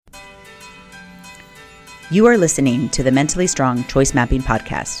You are listening to the Mentally Strong Choice Mapping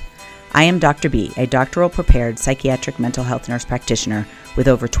Podcast. I am Dr. B, a doctoral prepared psychiatric mental health nurse practitioner with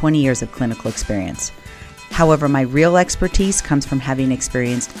over 20 years of clinical experience. However, my real expertise comes from having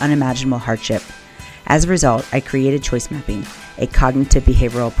experienced unimaginable hardship. As a result, I created choice mapping, a cognitive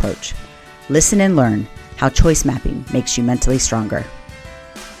behavioral approach. Listen and learn how choice mapping makes you mentally stronger.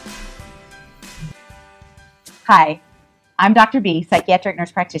 Hi, I'm Dr. B, Psychiatric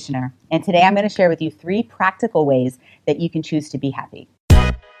Nurse Practitioner, and today I'm going to share with you 3 practical ways that you can choose to be happy.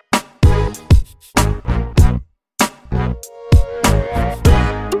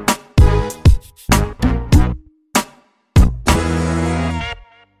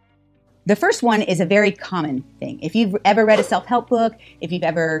 The first one is a very common thing. If you've ever read a self-help book, if you've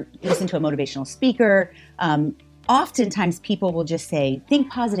ever listened to a motivational speaker, oftentimes people will just say,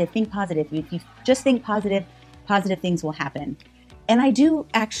 think positive, think positive. If you just think positive, positive things will happen. And I do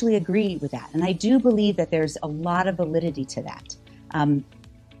actually agree with that. And I do believe that there's a lot of validity to that.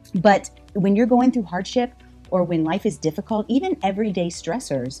 But when you're going through hardship or when life is difficult, even everyday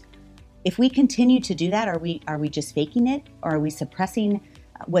stressors, if we continue to do that, are we just faking it? Or are we suppressing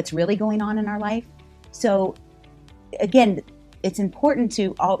what's really going on in our life? So again, it's important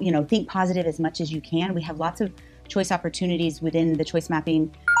to think positive as much as you can. We have lots of choice opportunities within the choice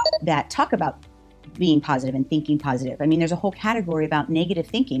mapping that talk about being positive and thinking positive. I mean, there's a whole category about negative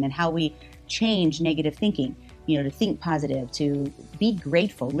thinking and how we change negative thinking, to think positive, to be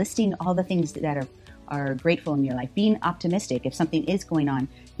grateful, listing all the things that are grateful in your life, being optimistic if something is going on,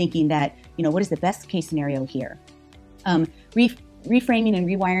 thinking that, what is the best case scenario here? Reframing and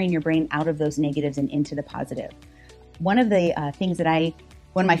rewiring your brain out of those negatives and into the positive. One of the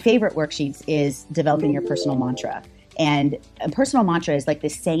one of my favorite worksheets is developing your personal mantra. And a personal mantra is like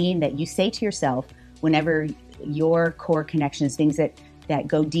this saying that you say to yourself whenever your core connections, things that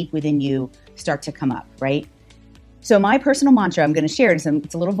go deep within you, start to come up, right? So my personal mantra, I'm going to share, it's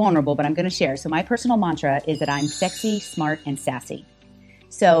a little vulnerable, but I'm going to share. So my personal mantra is that I'm sexy, smart, and sassy.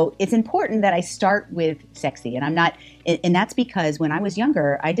 So it's important that I start with sexy, and that's because when I was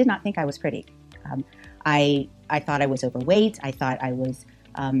younger, I did not think I was pretty. I thought I was overweight. I thought I was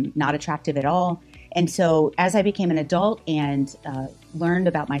not attractive at all. And so as I became an adult and learned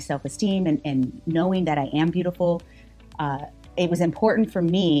about my self-esteem and knowing that I am beautiful, it was important for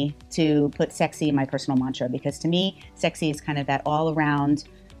me to put sexy in my personal mantra, because to me, sexy is kind of that all around,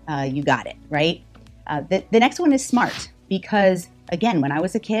 you got it, right? The next one is smart, because again, when I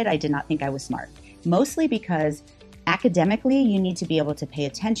was a kid, I did not think I was smart, mostly because academically, you need to be able to pay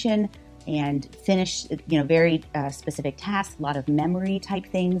attention and finish, very specific tasks, a lot of memory type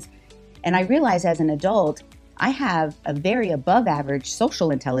things. And I realized as an adult, I have a very above average social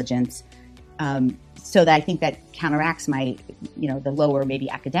intelligence, so that I think that counteracts my, the lower maybe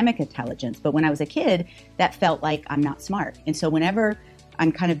academic intelligence. But when I was a kid, that felt like I'm not smart. And so whenever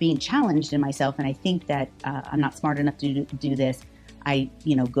I'm kind of being challenged in myself and I think that I'm not smart enough to do this, I,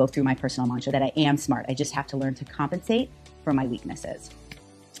 go through my personal mantra that I am smart. I just have to learn to compensate for my weaknesses.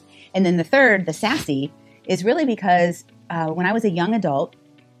 And then the third, the sassy, is really because when I was a young adult,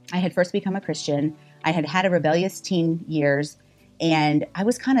 I had first become a Christian. I had had a rebellious teen years, and I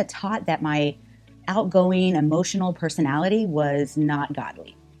was kind of taught that my outgoing, emotional personality was not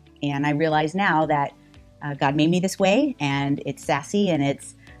godly. And I realize now that God made me this way, and it's sassy, and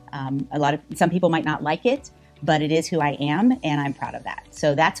it's some people might not like it, but it is who I am, and I'm proud of that.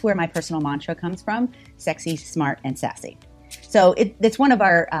 So that's where my personal mantra comes from: sexy, smart, and sassy. So it's one of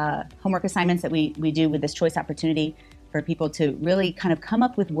our homework assignments that we do with this choice opportunity for people to really kind of come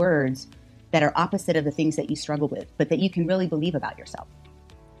up with words that are opposite of the things that you struggle with, but that you can really believe about yourself.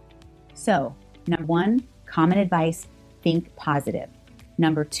 So, number 1, common advice, think positive.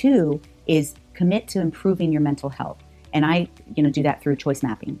 Number 2 is commit to improving your mental health. And I, do that through choice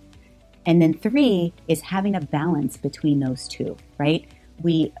mapping. And then 3 is having a balance between those two, right?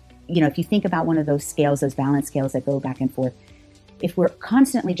 If you think about one of those scales, those balance scales that go back and forth, if we're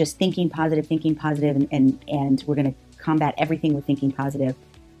constantly just thinking positive, and we're going to combat everything with thinking positive,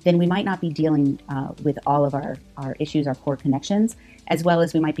 then we might not be dealing with all of our issues, our core connections, as well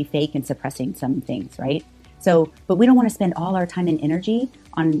as we might be fake and suppressing some things, right? So, but we don't want to spend all our time and energy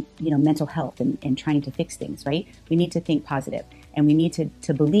on, mental health and trying to fix things, right? We need to think positive, and we need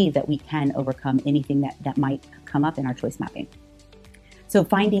to believe that we can overcome anything that might come up in our choice mapping. So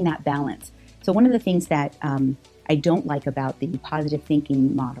finding that balance. So one of the things that I don't like about the positive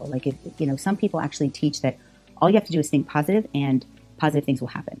thinking model, like some people actually teach that all you have to do is think positive and positive things will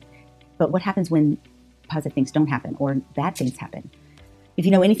happen. But what happens when positive things don't happen or bad things happen? If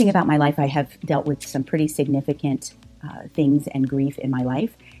you know anything about my life, I have dealt with some pretty significant things and grief in my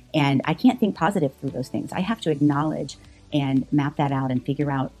life. And I can't think positive through those things. I have to acknowledge and map that out and figure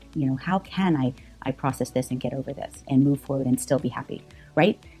out, how can I process this and get over this and move forward and still be happy,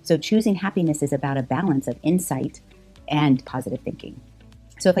 right? So choosing happiness is about a balance of insight and positive thinking.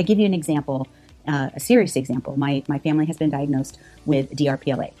 So if I give you an example, a serious example, my family has been diagnosed with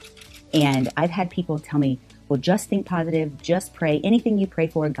DRPLA. And I've had people tell me, well, just think positive, just pray. Anything you pray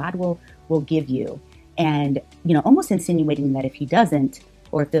for, God will give you. And, almost insinuating that if he doesn't,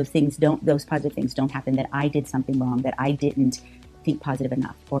 or if those positive things don't happen, that I did something wrong, that I didn't think positive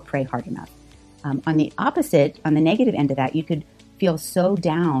enough or pray hard enough. On the opposite, on the negative end of that, you could feel so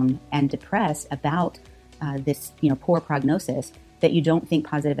down and depressed about this, poor prognosis that you don't think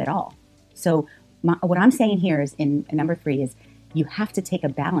positive at all. So what I'm saying here is in number 3 is you have to take a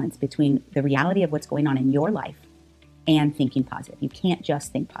balance between the reality of what's going on in your life and thinking positive. You can't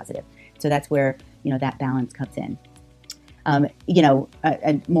just think positive. So that's where, that balance comes in. A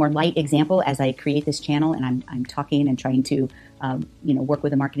more light example, as I create this channel and I'm talking and trying to, work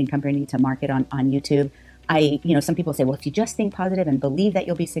with a marketing company to market on YouTube. Some people say, well, if you just think positive and believe that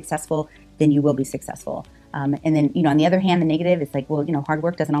you'll be successful, then you will be successful. And then, on the other hand, the negative is like, well, hard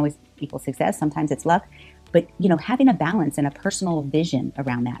work doesn't always equal success. Sometimes it's luck. But, having a balance and a personal vision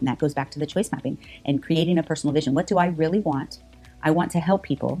around that, and that goes back to the choice mapping and creating a personal vision. What do I really want? I want to help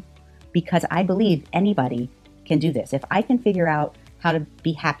people because I believe anybody can do this. If I can figure out how to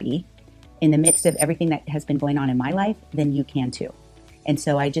be happy in the midst of everything that has been going on in my life, then you can too. And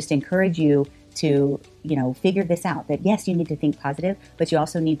so I just encourage you to, figure this out, that yes, you need to think positive, but you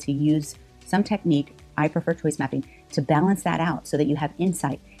also need to use some technique, I prefer choice mapping, to balance that out so that you have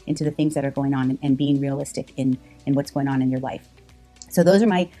insight into the things that are going on and being realistic in what's going on in your life. So those are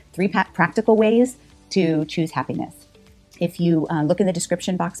my 3 practical ways to choose happiness. If you look in the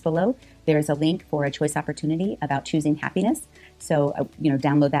description box below, there's a link for a choice opportunity about choosing happiness. So,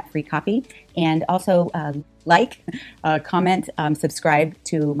 download that free copy. And also comment, subscribe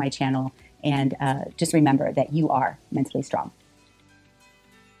to my channel. And just remember that you are mentally strong.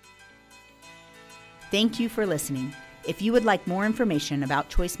 Thank you for listening. If you would like more information about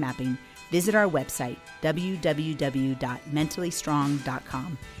choice mapping, visit our website,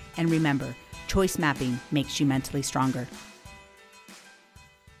 www.mentallystrong.com. And remember, choice mapping makes you mentally stronger.